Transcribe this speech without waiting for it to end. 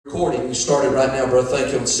recording. You started right now, brother.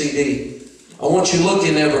 Thank you, on CD. I want you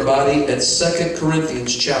looking, everybody, at 2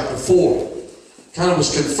 Corinthians chapter 4. Kind of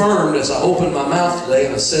was confirmed as I opened my mouth today,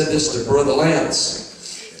 and I said this to Brother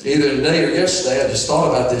Lance either today or yesterday. I just thought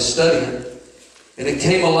about this studying, and it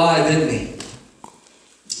came alive in me.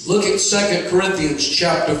 Look at 2 Corinthians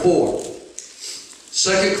chapter 4.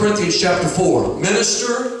 2 Corinthians chapter 4.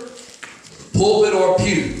 Minister, pulpit or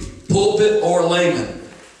pew, pulpit or layman.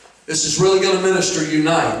 This is really going to minister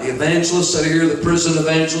unite. The evangelists that are here, the prison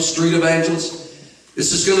evangelists, street evangelists.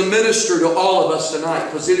 This is going to minister to all of us tonight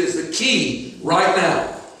because it is the key right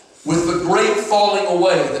now with the great falling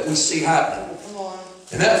away that we see happening.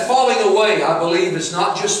 And that falling away, I believe, is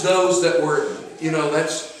not just those that were,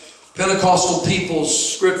 that's Pentecostal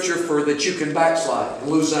people's scripture for that you can backslide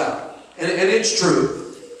and lose out. And it's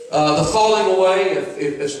true. The falling away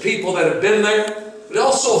is people that have been there, but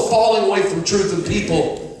also a falling away from truth in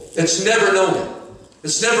people that's never known it.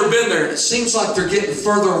 It's never been there. It seems like they're getting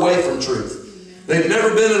further away from truth. They've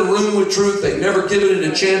never been in a room with truth. They've never given it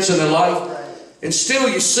a chance in their life. And still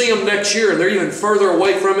you see them next year and they're even further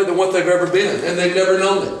away from it than what they've ever been. And they've never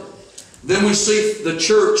known it. Then we see the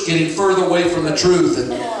church getting further away from the truth.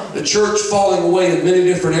 And the church falling away in many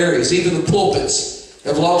different areas. Even the pulpits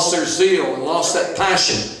have lost their zeal and lost that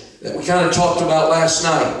passion that we kind of talked about last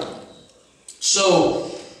night. So,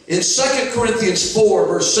 in 2 Corinthians 4,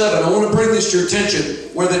 verse 7, I want to bring this to your attention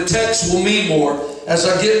where the text will mean more as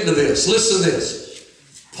I get into this. Listen to this.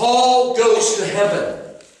 Paul goes to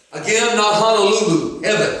heaven. Again, not Honolulu,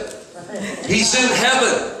 heaven. He's in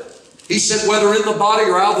heaven. He said, whether in the body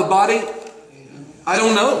or out of the body, I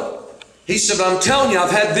don't know. He said, I'm telling you,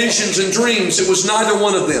 I've had visions and dreams. It was neither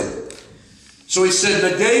one of them. So he said,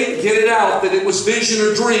 negate, get it out, that it was vision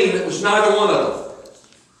or dream. It was neither one of them.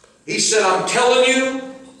 He said, I'm telling you,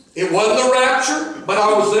 it wasn't the rapture, but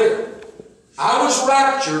I was there. I was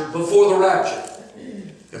raptured before the rapture.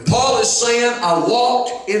 And Paul is saying, I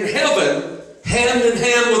walked in heaven hand in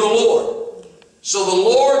hand with the Lord. So the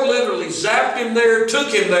Lord literally zapped him there,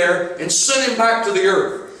 took him there, and sent him back to the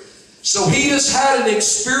earth. So he has had an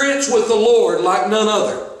experience with the Lord like none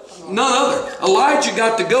other. None other. Elijah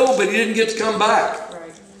got to go, but he didn't get to come back.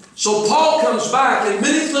 So Paul comes back, and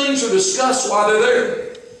many things are discussed while they're there.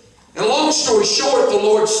 And long story short, the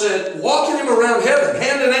Lord said, walking him around heaven,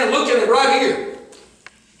 hand in hand, look at him right here.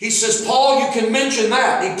 He says, Paul, you can mention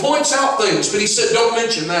that. He points out things, but he said, don't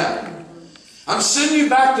mention that. I'm sending you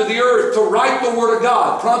back to the earth to write the Word of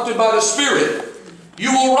God, prompted by the Spirit.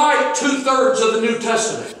 You will write 2/3 of the New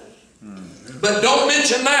Testament. But don't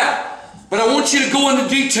mention that. But I want you to go into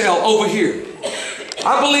detail over here.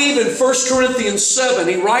 I believe in 1 Corinthians 7,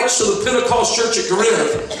 he writes to the Pentecost church at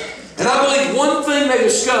Corinth. And I believe one thing they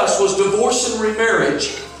discussed was divorce and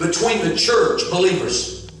remarriage between the church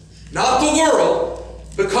believers. Not the world,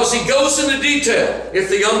 because he goes into detail. If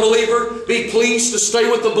the unbeliever be pleased to stay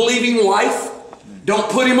with the believing wife, don't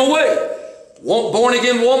put him away.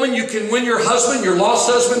 Born-again woman, you can win your husband, your lost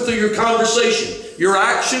husband, through your conversation, your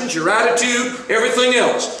actions, your attitude, everything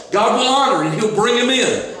else. God will honor and he'll bring him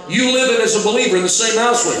in. You living as a believer in the same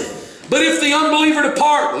house with him. But if the unbeliever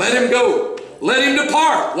depart, let him go. Let him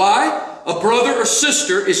depart. Why? A brother or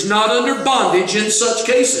sister is not under bondage in such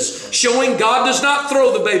cases. Showing God does not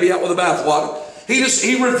throw the baby out with the bathwater.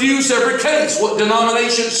 He reviews every case, what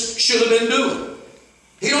denominations should have been doing.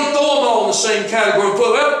 He don't throw them all in the same category and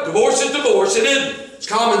put, well, divorce is divorce. It isn't. It's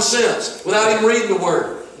common sense without even reading the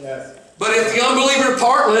Word. Yes. But if the unbeliever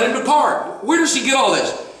depart, let him depart. Where does he get all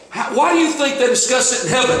this? Why do you think they discuss it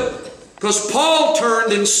in heaven? Because Paul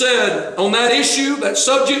turned and said on that issue, that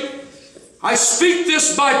subject, I speak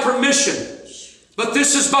this by permission, but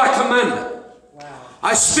this is by commandment. Wow.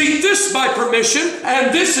 I speak this by permission,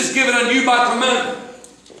 and this is given unto you by commandment.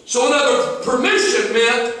 So in other words, permission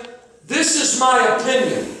meant, this is my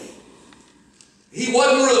opinion. He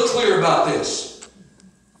wasn't real clear about this.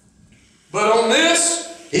 But on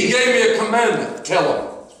this, he gave me a commandment. Tell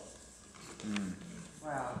him.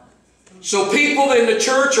 Wow. So people in the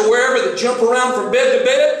church or wherever that jump around from bed to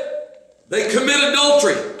bed, they commit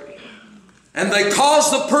adultery. And they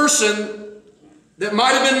cause the person that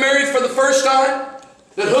might have been married for the first time,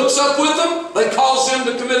 that hooks up with them, they cause them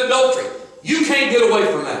to commit adultery. You can't get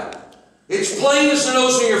away from that. It's plain as the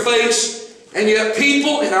nose in your face, and yet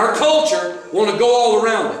people in our culture want to go all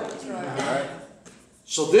around it. That's right.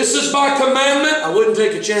 So this is by commandment. I wouldn't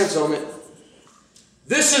take a chance on it.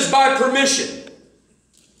 This is by permission.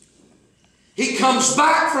 He comes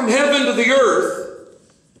back from heaven to the earth,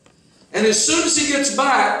 and as soon as he gets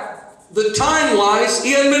back, the time-wise,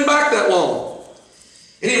 he hadn't been back that long.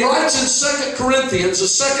 And he writes in 2 Corinthians, the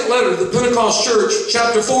second letter to the Pentecost church,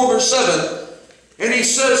 chapter 4, verse 7, And he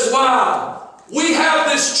says, wow, we have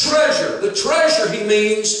this treasure. The treasure, he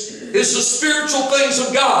means, is the spiritual things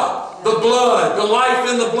of God. The blood, the life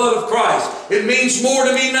in the blood of Christ. It means more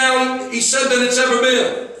to me now, he said, than it's ever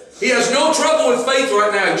been. He has no trouble with faith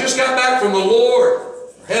right now. He just got back from the Lord.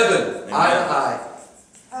 Heaven, eye to eye.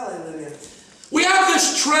 Hallelujah. We have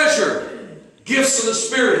this treasure, gifts of the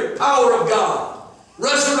Spirit, power of God,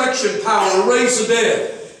 resurrection power to raise the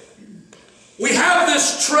dead. We have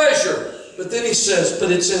this treasure, but then he says,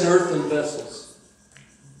 but it's in earthen vessels.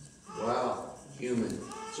 Wow, human.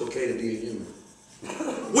 It's okay to be a human.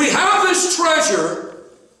 We have this treasure,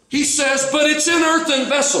 he says, but it's in earthen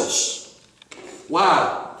vessels.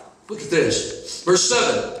 Wow. Look at this. Verse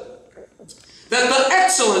 7. That the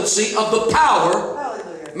excellency of the power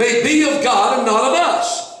may be of God and not of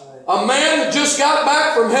us. A man that just got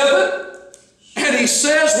back from heaven, and he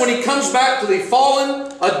says when he comes back to the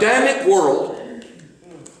fallen Adamic world,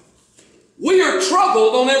 we are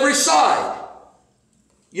troubled on every side,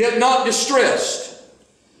 yet not distressed.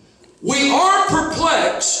 We are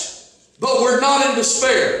perplexed, but we're not in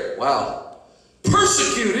despair. Wow.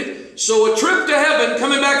 Persecuted, so a trip to heaven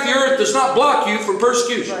coming back to the earth does not block you from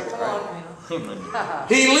persecution.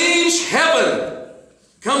 He leaves heaven,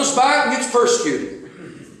 comes back and gets persecuted,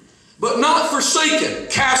 but not forsaken,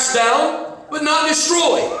 cast down, but not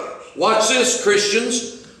destroyed. Watch this,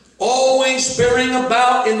 Christians. Always bearing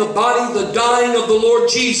about in the body the dying of the Lord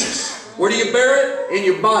Jesus. Where do you bear it? In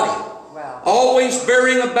your body. Wow. Always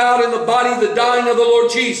bearing about in the body the dying of the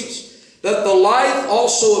Lord Jesus, that the life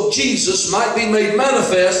also of Jesus might be made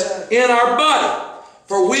manifest in our body.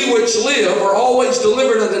 For we which live are always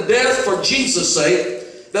delivered unto death for Jesus'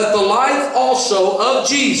 sake, that the life also of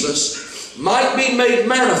Jesus might be made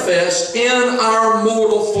manifest in our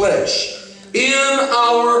mortal flesh. In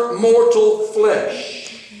our mortal flesh.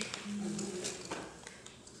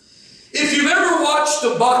 If you've ever watched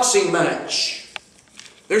a boxing match,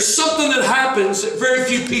 there's something that happens that very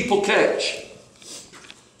few people catch.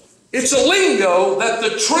 It's a lingo that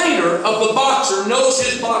the trainer of the boxer knows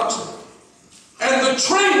his boxing. And the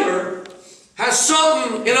trainer has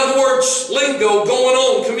something, in other words, lingo going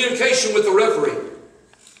on, communication with the referee.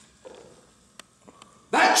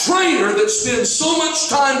 That trainer that spends so much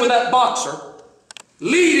time with that boxer,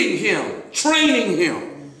 leading him, training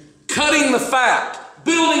him, cutting the fat,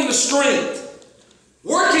 building the strength,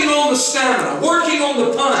 working on the stamina, working on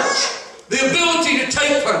the punch, the ability to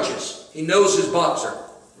take punches. He knows his boxer.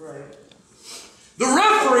 Right. The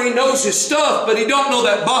referee knows his stuff, but he don't know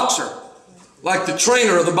that boxer like the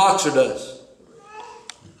trainer of the boxer does.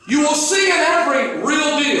 You will see in every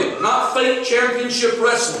real deal, not fake championship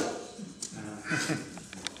wrestling,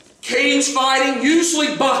 cage fighting,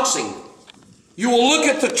 usually boxing. You will look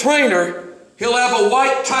at the trainer, he'll have a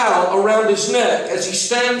white towel around his neck as he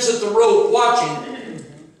stands at the rope watching.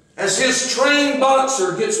 As his trained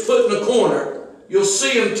boxer gets put in a corner, you'll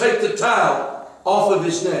see him take the towel off of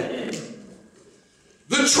his neck.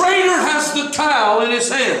 The trainer has the towel in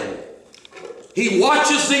his hand. He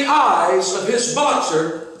watches the eyes of his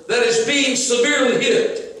boxer that is being severely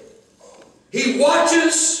hit. He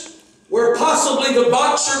watches where possibly the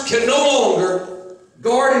boxer can no longer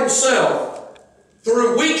guard himself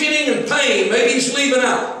through weakening and pain. Maybe he's leaving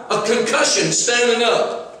out a concussion standing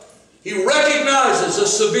up. He recognizes a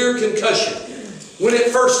severe concussion when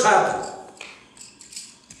it first happened.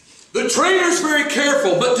 The trainer's very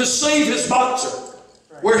careful, but to save his boxer,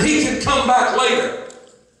 where he can come back later,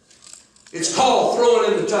 it's called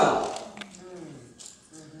throwing in the towel.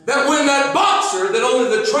 That when that boxer that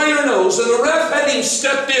only the trainer knows, and the ref hadn't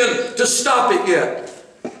stepped in to stop it yet,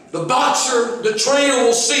 the boxer, the trainer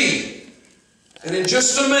will see. And in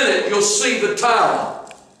just a minute, you'll see the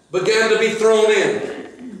towel began to be thrown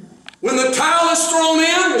in. When the towel is thrown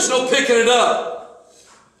in, there's no picking it up.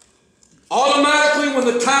 Automatically, when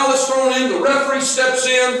the towel is thrown in, the referee steps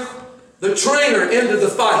in, the trainer into the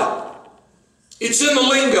fight. It's in the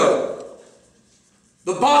lingo.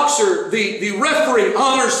 The boxer, the referee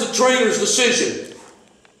honors the trainer's decision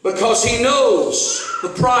because he knows the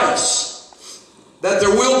price that there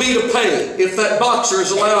will be to pay if that boxer is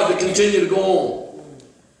allowed to continue to go on.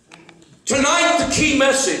 Tonight, the key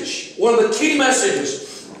message, one of the key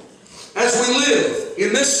messages as we live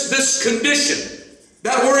in this condition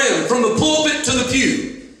that we're in, from the pulpit to the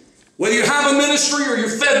pew, whether you have a ministry or you're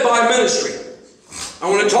fed by ministry, I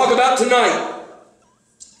want to talk about tonight,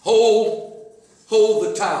 hold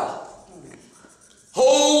the towel.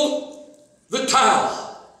 Hold the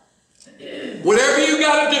towel. Whatever you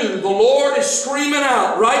got to do, the Lord is screaming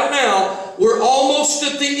out right now. We're almost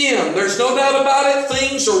at the end. There's no doubt about it.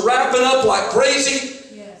 Things are wrapping up like crazy.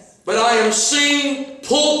 Yes. But I am seeing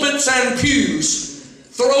pulpits and pews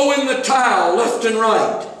throw in the towel left and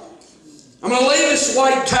right. I'm going to lay this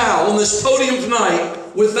white towel on this podium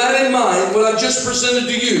tonight with that in mind, what I've just presented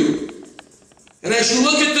to you. And as you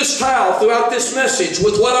look at this towel throughout this message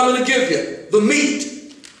with what I'm going to give you, the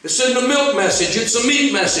meat, it's in the milk message, it's a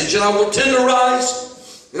meat message, and I will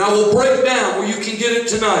tenderize and I will break down where you can get it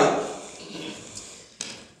tonight.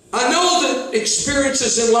 I know that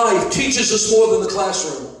experiences in life teaches us more than the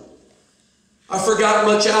classroom. I forgot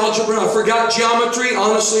much algebra, I forgot geometry.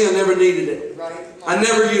 Honestly, I never needed it. I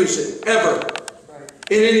never use it, ever,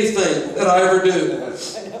 in anything that I ever do.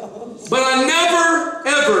 But I never,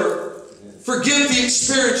 ever forget the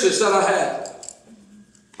experiences that I had.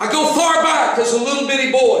 I go far back as a little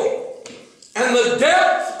bitty boy, and the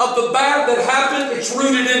depth of the bad that happened, it's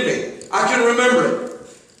rooted in me. I can remember it.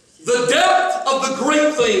 The depth of the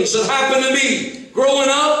great things that happened to me growing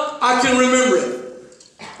up, I can remember it.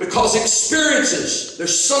 Because experiences,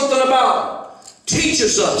 there's something about them,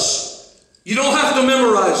 teaches us. You don't have to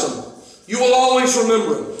memorize them. You will always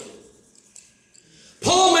remember them.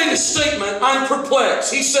 Paul made a statement, I'm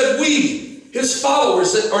perplexed. He said, we, his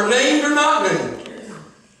followers that are named or not named,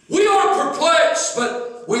 we are perplexed,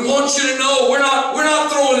 but we want you to know we're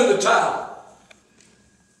not throwing in the towel.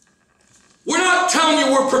 We're not telling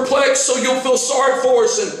you we're perplexed so you'll feel sorry for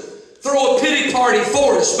us and throw a pity party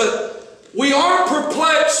for us, but we are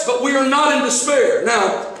perplexed, but we are not in despair.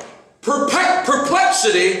 Now,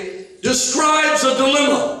 perplexity describes a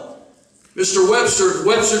dilemma. Mr.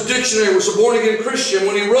 Webster's Dictionary was a born-again Christian.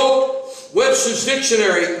 When he wrote Webster's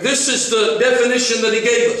Dictionary, this is the definition that he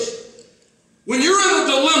gave us. When you're in a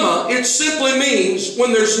dilemma, it simply means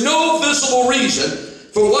when there's no visible reason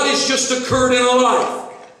for what has just occurred in a life.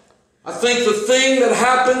 I think the thing that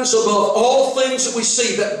happens above all things that we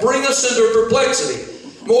see that bring us into perplexity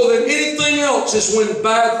more than anything else is when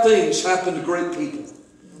bad things happen to great people.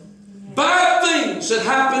 Bad things that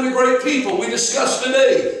happen to great people. We discussed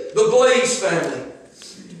today the Blaze family.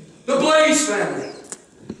 The Blaze family.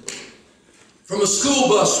 From a school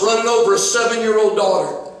bus running over a 7-year-old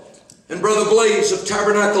daughter. And Brother Blaze of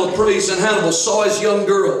Tabernacle of Praise in Hannibal saw his young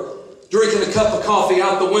girl drinking a cup of coffee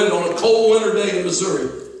out the window on a cold winter day in Missouri.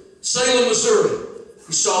 Salem, Missouri.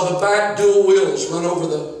 He saw the back dual wheels run over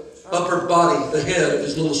the upper body, the head of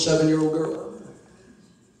his little 7-year-old girl.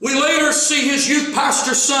 We later see his youth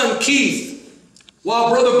pastor's son, Keith, while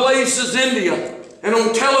Brother Blaze is in India. And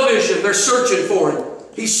on television, they're searching for him.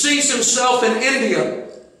 He sees himself in India.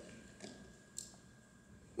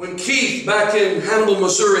 When Keith, back in Hannibal,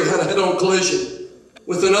 Missouri, had a head-on collision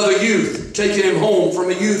with another youth, taking him home from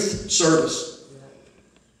a youth service.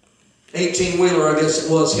 18-wheeler, I guess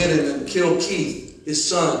it was, hit him and killed Keith, his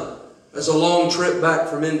son, as a long trip back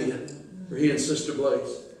from India, where he and Sister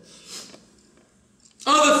Blaze.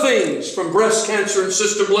 Other things, from breast cancer and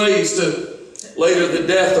Sister Blaze to later the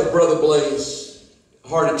death of Brother Blaze, a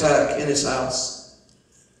heart attack in his house.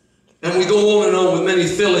 And we go on with many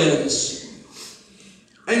fill-ins.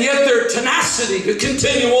 And yet their tenacity to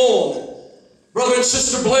continue on. Brother and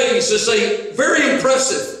Sister Blaze is a very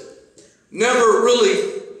impressive, never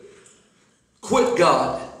really quit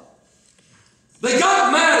God. They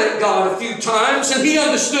got mad at God a few times, and he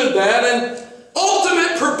understood that, and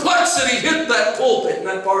ultimate perplexity hit that pulpit and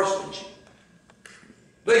that parsonage.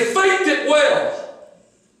 They faked it well,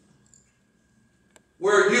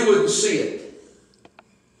 where you wouldn't see it.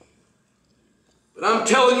 But I'm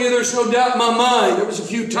telling you, there's no doubt in my mind, there was a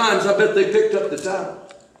few times I bet they picked up the towel.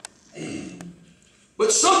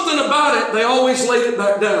 But something about it, they always laid it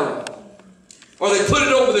back down. Or they put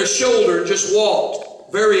it over their shoulder and just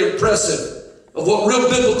walked. Very impressive of what real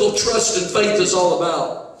biblical trust and faith is all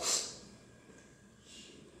about.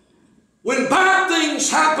 When bad things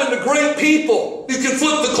happen to great people, you can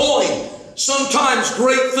flip the coin. Sometimes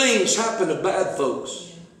great things happen to bad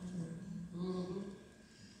folks.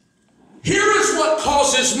 Here is what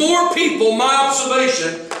causes more people, my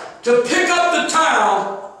observation, to pick up the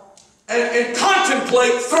towel and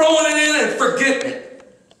contemplate throwing it in and forgetting it.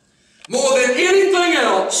 More than anything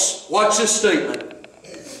else, watch this statement.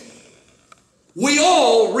 We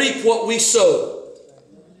all reap what we sow.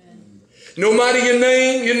 No matter your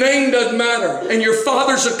name doesn't matter. And your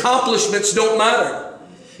father's accomplishments don't matter.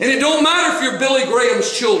 And it don't matter if you're Billy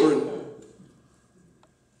Graham's children.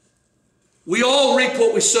 We all reap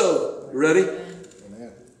what we sow. You ready?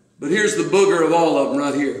 Amen. But here's the booger of all of them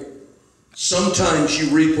right here. Sometimes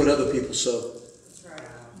you reap what other people sow. That's right.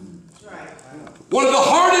 That's right. One of the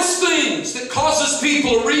hardest things that causes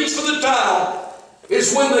people to reach for the towel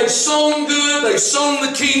is when they've sown good, they've sown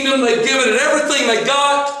the kingdom, they've given it everything they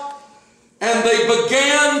got, and they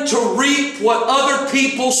began to reap what other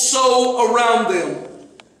people sow around them.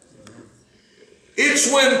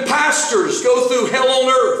 It's when pastors go through hell on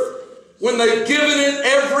earth, when they've given it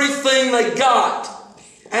everything they got,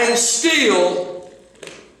 and still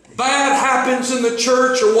bad happens in the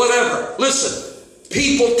church or whatever. Listen,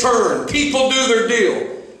 people turn, people do their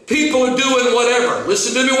deal, people are doing whatever.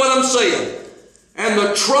 Listen to me what I'm saying. And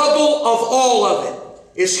the trouble of all of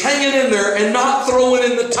it is hanging in there and not throwing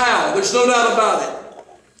in the towel. There's no doubt about it.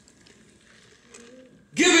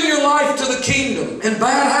 Giving your life to the kingdom, and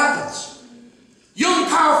bad happens. Young,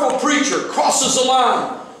 powerful preacher crosses the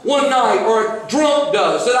line one night, or a drunk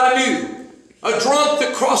does that I knew. A drunk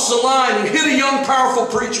that crossed the line and hit a young, powerful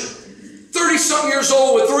preacher. 30-something years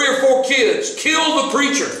old with 3 or 4 kids. Killed the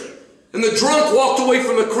preacher. And the drunk walked away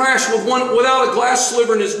from the crash without a glass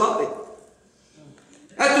sliver in his body.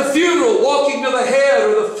 At the funeral, walking to the head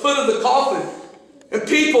or the foot of the coffin, and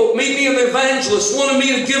people, me and the evangelist, wanted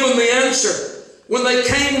me to give them the answer. When they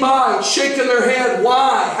came by and shaking their head,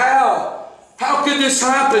 why? How could this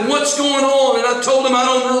happen? What's going on? And I told them I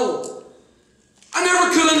don't know. I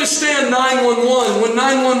never could understand 911 when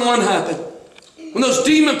 911 happened. When those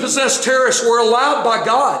demon-possessed terrorists were allowed by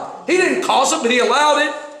God. He didn't cause it, but He allowed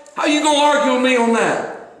it. How are you going to argue with me on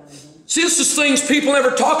that? See, this is things people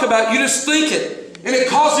never talk about. You just think it. And it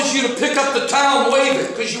causes you to pick up the towel and wave it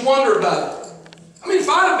because you wonder about it. I mean, if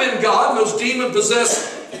I'd have been God and those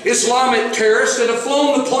demon-possessed Islamic terrorists that have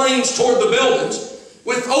flown the planes toward the buildings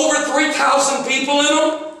with over 3,000 people in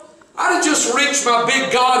them, I'd have just reached my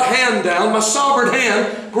big God hand down, my sovereign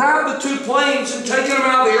hand, grabbed the 2 planes and taken them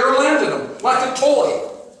out of the air and landed them like a toy.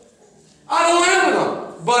 I'd have landed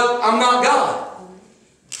them, but I'm not God.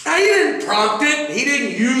 Now, He didn't prompt it. He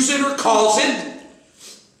didn't use it or cause it.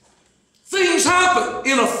 Things happen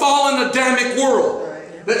in a fallen Adamic world.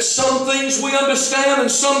 That some things we understand and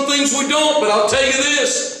some things we don't. But I'll tell you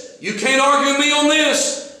this, you can't argue with me on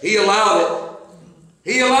this. He allowed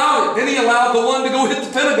it. He allowed it. Then He allowed the one to go hit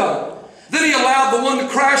the Pentagon. Then He allowed the one to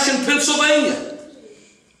crash in Pennsylvania.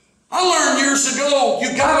 I learned years ago,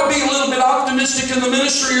 you've got to be a little bit optimistic in the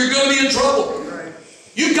ministry or you're going to be in trouble.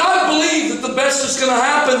 You've got to believe that the best is going to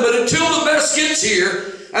happen, but until the best gets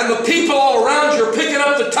here and the people all around you are picking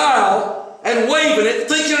up the towel and waving it,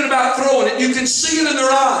 thinking about throwing it, you can see it in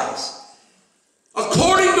their eyes.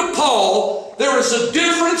 According to Paul, there is a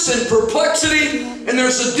difference in perplexity and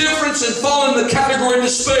there's a difference in falling in the category of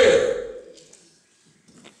despair.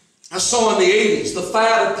 I saw in the 80s the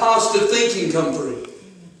fad of positive thinking come through.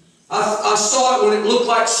 I saw it when it looked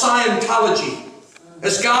like Scientology.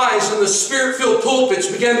 As guys in the spirit-filled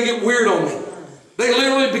pulpits began to get weird on me. They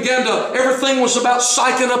literally began to, everything was about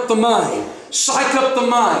psyching up the mind. Psych up the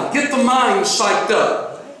mind. Get the mind psyched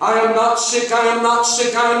up. I am not sick, I am not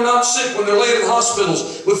sick, I am not sick. When they're laid in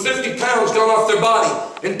hospitals with 50 pounds gone off their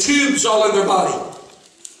body and tubes all in their body.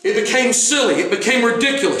 It became silly. It became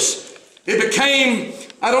ridiculous. It became,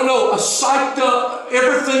 I don't know, a psyched up,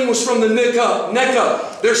 everything was from the neck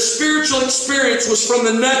up. Their spiritual experience was from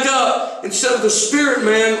the neck up instead of the spirit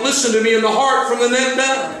man, listen to me, in the heart from the neck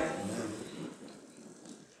down.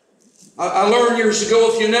 I learned years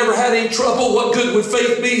ago, if you never had any trouble, what good would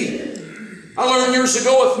faith be? I learned years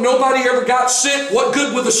ago, if nobody ever got sick, what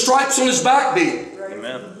good would the stripes on His back be?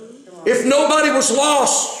 Amen. If nobody was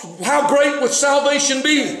lost, how great would salvation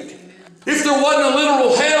be? If there wasn't a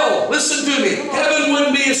literal hell, listen to me, heaven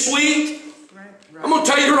wouldn't be as sweet. I'm going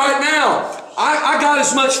to tell you right now, I got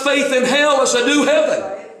as much faith in hell as I do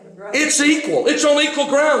heaven. It's equal. It's on equal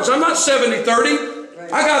grounds. I'm not 70-30.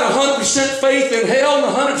 I got 100% faith in hell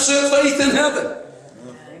and 100% faith in heaven.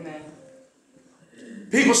 Amen.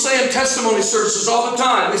 People say in testimony services all the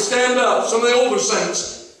time, they stand up, some of the older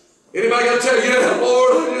saints. Anybody got to tell you, yeah,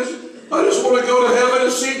 Lord, I just want to go to heaven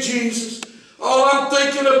and see Jesus. All I'm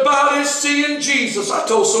thinking about is seeing Jesus. I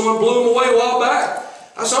told someone, blew him away a while back.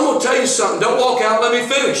 I said, I'm going to tell you something. Don't walk out, let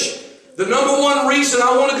me finish. The number one reason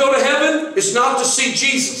I want to go to heaven is not to see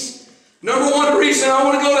Jesus. Number one reason I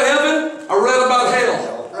want to go to heaven, I read about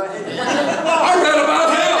hell. I read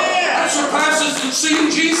about hell. That surpasses the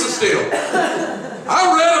seeing Jesus deal.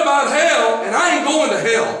 I read about hell, and I ain't going to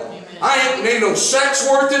hell. Ain't no sex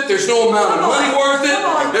worth it. There's no amount of money worth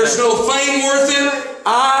it. There's no fame worth it.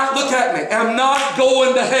 Look at me. I'm not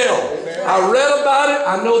going to hell. I read about it.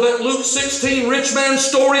 I know that Luke 16 rich man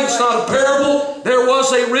story. It's not a parable. There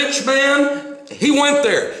was a rich man. He went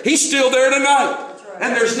there. He's still there tonight.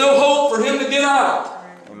 And there's no hope for him to get out.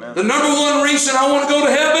 Amen. The number one reason I want to go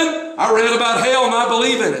to heaven, I read about hell and I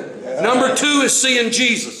believe in it. Yeah. Number 2 is seeing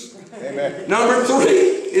Jesus. Amen. Number 3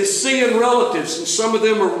 is seeing relatives. And some of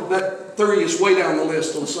them are, that 3 is way down the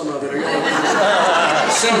list on some of it.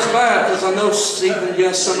 It sounds bad because I know even,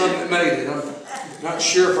 yes, some of them made it. I'm not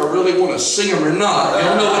sure if I really want to see them or not. You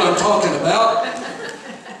don't know what I'm talking about.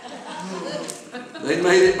 They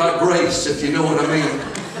made it by grace, if you know what I mean.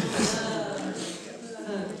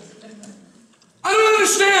 I don't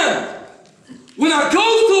understand. When I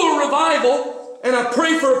go through a revival and I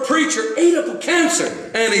pray for a preacher, ate up with cancer,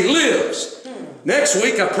 and he lives. Next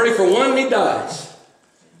week I pray for one and he dies.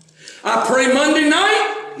 I pray Monday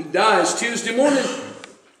night, he dies Tuesday morning.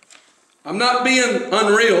 I'm not being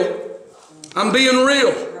unreal. I'm being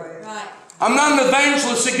real. I'm not an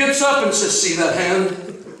evangelist that gets up and says, see that hand?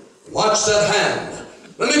 Watch that hand.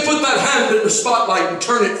 Let me put that hand in the spotlight and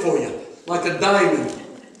turn it for you like a diamond.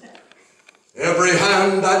 Every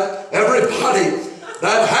hand, everybody,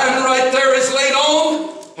 that hand right there is laid on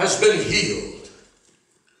has been healed.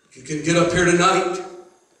 If you can get up here tonight,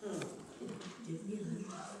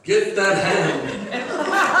 get that hand.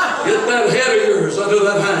 Get that head of yours under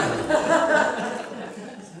that hand.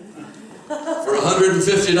 For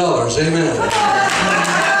 $150, amen.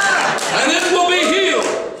 And it will be healed.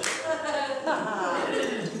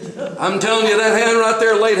 I'm telling you, that hand right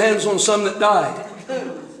there laid hands on some that died.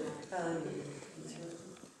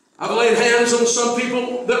 I've laid hands on some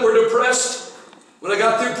people that were depressed. When I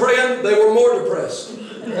got through praying, they were more depressed.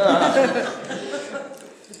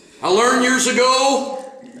 I learned years ago,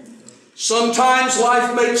 sometimes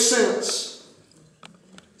life makes sense.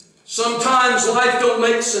 Sometimes life don't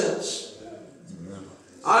make sense.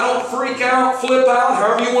 I don't freak out, flip out,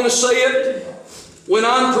 however you want to say it, when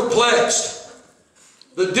I'm perplexed.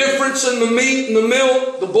 The difference in the meat and the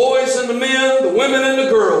milk, the boys and the men, the women and the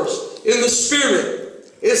girls, in the spirit,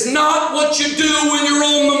 is not what you do when you're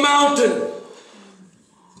on the mountain.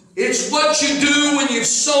 It's what you do when you've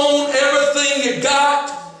sown everything you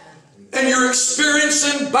got and you're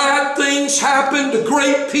experiencing bad things happen to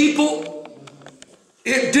great people.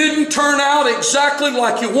 It didn't turn out exactly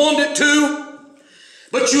like you wanted it to,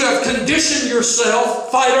 but you have conditioned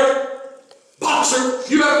yourself, fighter, boxer,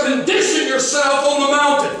 you have conditioned yourself on the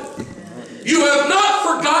mountain. You have not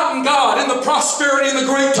forgotten God in the prosperity and the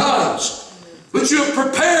great times. But you have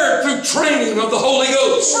prepared through training of the Holy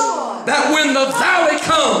Ghost that when the valley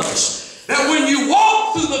comes, that when you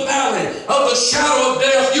walk through the valley of the shadow of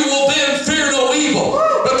death, you will then fear no evil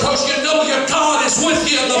because you know your God is with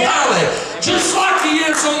you in the valley just like He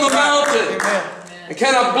is on the mountain. And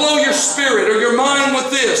can I blow your spirit or your mind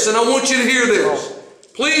with this? And I want you to hear this.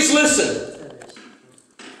 Please listen.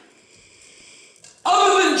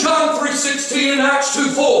 Other than John 3:16 and Acts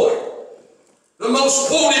 2:4, the most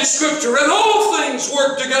quoted scripture, and all things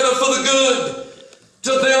work together for the good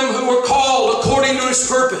to them who are called according to His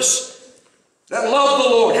purpose, that love the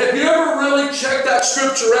Lord. Have you ever really checked that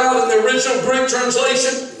scripture out in the original Greek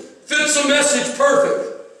translation? Fits the message perfect.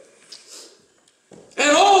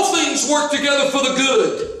 And all things work together for the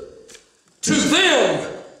good to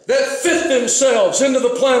them that fit themselves into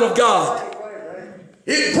the plan of God.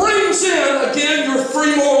 It brings in, again, your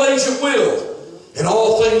free moral agent will. And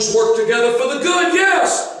all things work together for the good,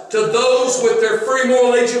 yes, to those with their free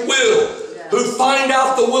moral agent will, who find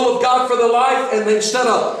out the will of God for their life, and instead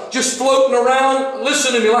of just floating around,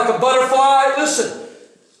 listen to me, like a butterfly, listen,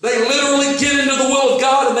 they literally get into the will of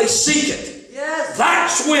God and they seek it. Yes.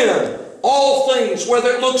 That's when all things, whether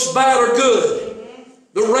it looks bad or good,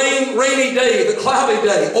 the rainy day, the cloudy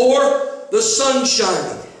day, or the sun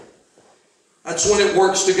shining, that's when it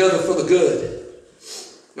works together for the good.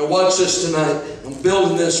 Now watch this tonight. I'm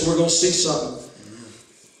building this and we're going to see something.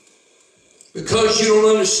 Because you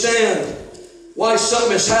don't understand why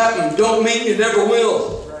something has happened don't mean you never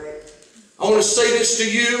will. I want to say this to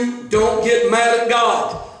you. Don't get mad at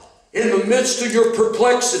God in the midst of your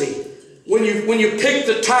perplexity. When you pick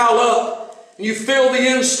the towel up and you feel the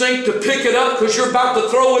instinct to pick it up because you're about to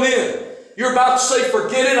throw it in. You're about to say,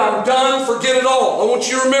 forget it, I'm done, forget it all. I want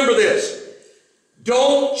you to remember this.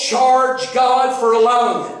 Don't charge God for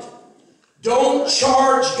allowing it. Don't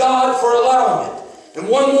charge God for allowing it. And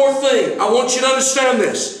one more thing, I want you to understand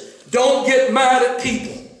this. Don't get mad at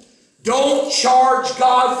people. Don't charge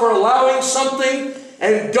God for allowing something,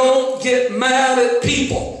 and don't get mad at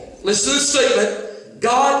people. Listen to this statement.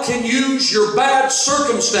 God can use your bad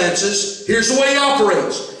circumstances, here's the way He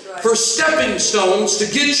operates, for stepping stones to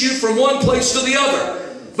get you from one place to the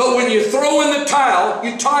other. But when you throw in the towel,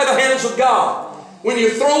 you tie the hands of God. When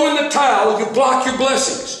you throw in the towel, you block your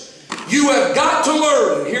blessings. You have got to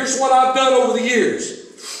learn. Here's what I've done over the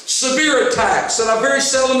years. Severe attacks that I very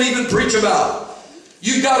seldom even preach about.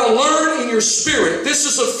 You've got to learn in your spirit. This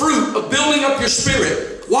is a fruit of building up your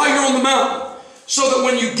spirit while you're on the mountain. So that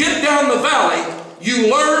when you get down the valley,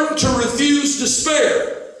 you learn to refuse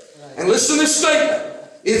despair. And listen to this statement.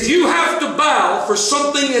 If you have to bow for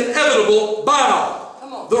something inevitable, bow.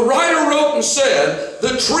 The writer wrote and said,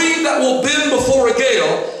 the tree that will bend before a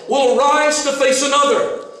gale will arise to face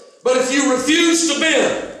another. But if you refuse to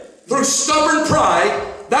bend through stubborn pride,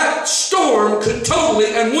 that storm could totally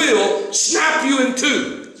and will snap you in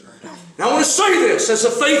two. Now I want to say this as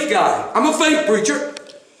a faith guy. I'm a faith preacher.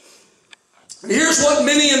 And here's what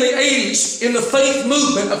many in the 80s in the faith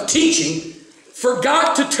movement of teaching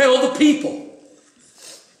forgot to tell the people.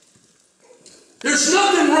 There's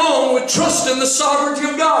nothing wrong with trusting the sovereignty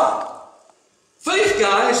of God. Faith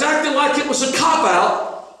guys acted like it was a cop-out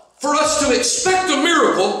for us to expect a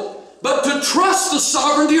miracle, but to trust the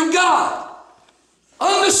sovereignty of God.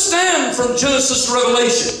 Understand from Genesis to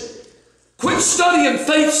Revelation. Quit studying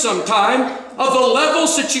faith sometime of the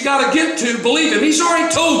levels that you got to get to believe Him. He's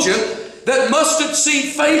already told you that mustard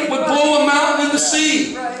seed faith would blow a mountain in the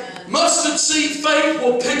sea. Mustard seed faith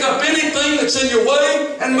will pick up anything that's in your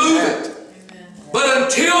way and move it. But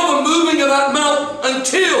until the moving of that mountain,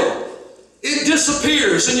 until it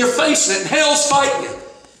disappears and you're facing it and hell's fighting you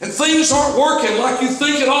and things aren't working like you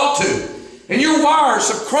think it ought to and your wires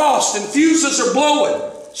have crossed and fuses are blowing,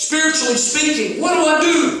 spiritually speaking, what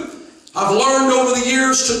do? I've learned over the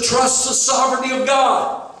years to trust the sovereignty of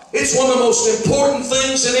God. It's one of the most important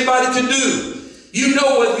things anybody can do. You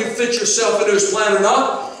know whether you fit yourself into His plan or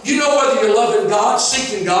not. You know whether you're loving God,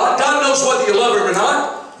 seeking God. God knows whether you love Him or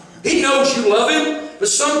not. He knows you love Him, but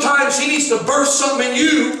sometimes He needs to burst something in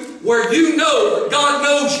you where you know that God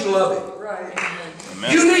knows you love Him. Right.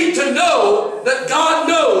 Amen. You need to know that God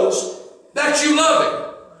knows that you love Him.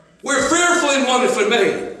 We're fearfully and wonderfully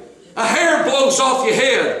made. A hair blows off your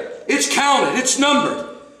head. It's counted. It's numbered.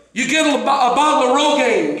 You get a bottle of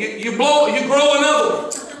Rogaine. You grow another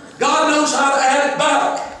one. God knows how to add it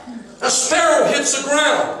back. A sparrow hits the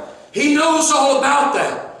ground. He knows all about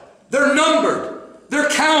that. They're numbered. They're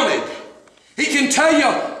counted. He can tell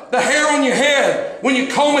you the hair on your head when you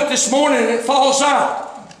comb it this morning and it falls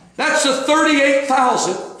out. That's the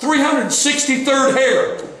 38,363rd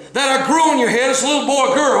hair that I grew on your head as a little boy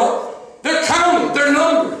or girl. They're counted. They're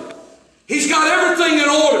numbered. He's got everything in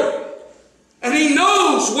order. And He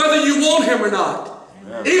knows whether you want Him or not.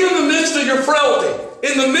 Amen. Even in the midst of your frailty,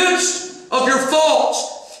 in the midst of your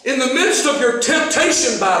faults, in the midst of your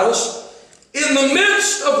temptation battles, in the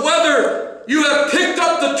midst of whether you have picked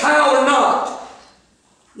up the towel or not,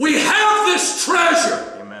 we have this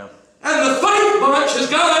treasure. Amen. And the faith bunch has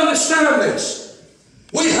got to understand this.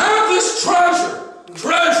 We have this treasure,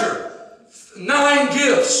 9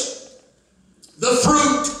 gifts, the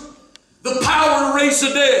fruit, the power to raise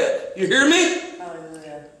the dead. You hear me?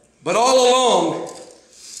 Hallelujah. But all along,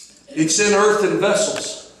 it's in earthen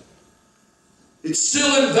vessels. It's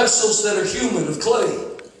still in vessels that are human, of clay.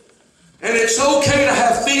 And it's okay to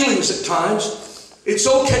have feelings at times. It's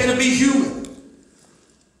okay to be human.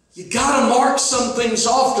 You got to mark some things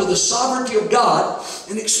off to the sovereignty of God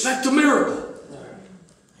and expect a miracle.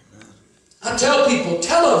 I tell people,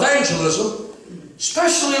 televangelism,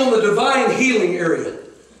 especially on the divine healing area,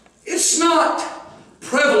 it's not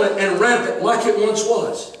prevalent and rampant like it once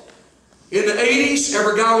was. In the 80s,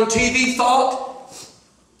 every guy on TV thought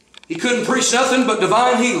he couldn't preach nothing but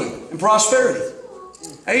divine healing and prosperity.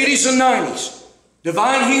 80s and 90s,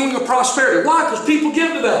 divine healing and prosperity. Why? Because people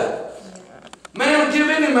give to that. Man will give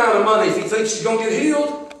any amount of money if he thinks he's going to get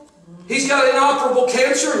healed. He's got inoperable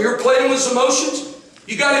cancer and you're playing with his emotions.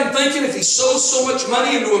 You got him thinking if he sows so much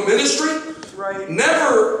money into a ministry, right.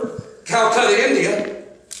 Never Calcutta, India.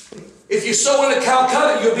 If you sow into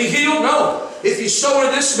Calcutta, you'll be healed. No. If you sow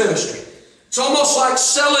into this ministry, it's almost like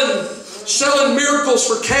selling miracles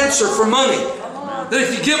for cancer for money. That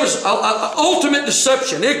if you give us ultimate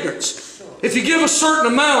deception, ignorance, if you give a certain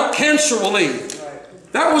amount, cancer will leave.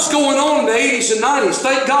 That was going on in the 80s and 90s.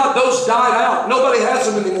 Thank God those died out. Nobody has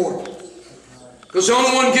them anymore. Because the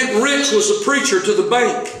only one getting rich was the preacher to the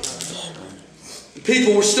bank. The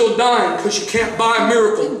people were still dying because you can't buy a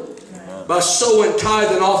miracle by sowing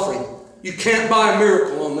tithe and offering. You can't buy a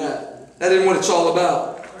miracle on that. That isn't what it's all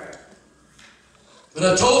about. But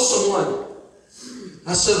I told someone,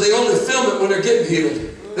 I said they only film it when they're getting healed.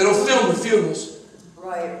 They don't film the funerals.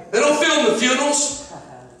 Right. They don't film the funerals.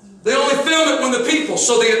 They only film it when the people,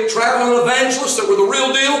 so they get traveling evangelists that were the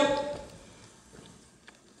real deal.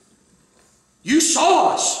 You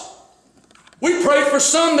saw us. We prayed for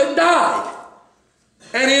some that died.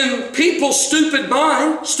 And in people's stupid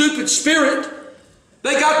mind, stupid spirit,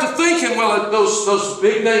 they got to thinking, well, those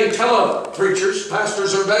big name tele-preachers,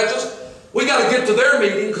 pastors or evangelists, we got to get to their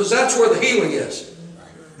meeting because that's where the healing is.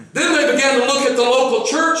 Then they began to look at the local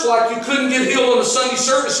church like you couldn't get healed on a Sunday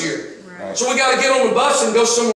service here. So we got to get on the bus and go somewhere.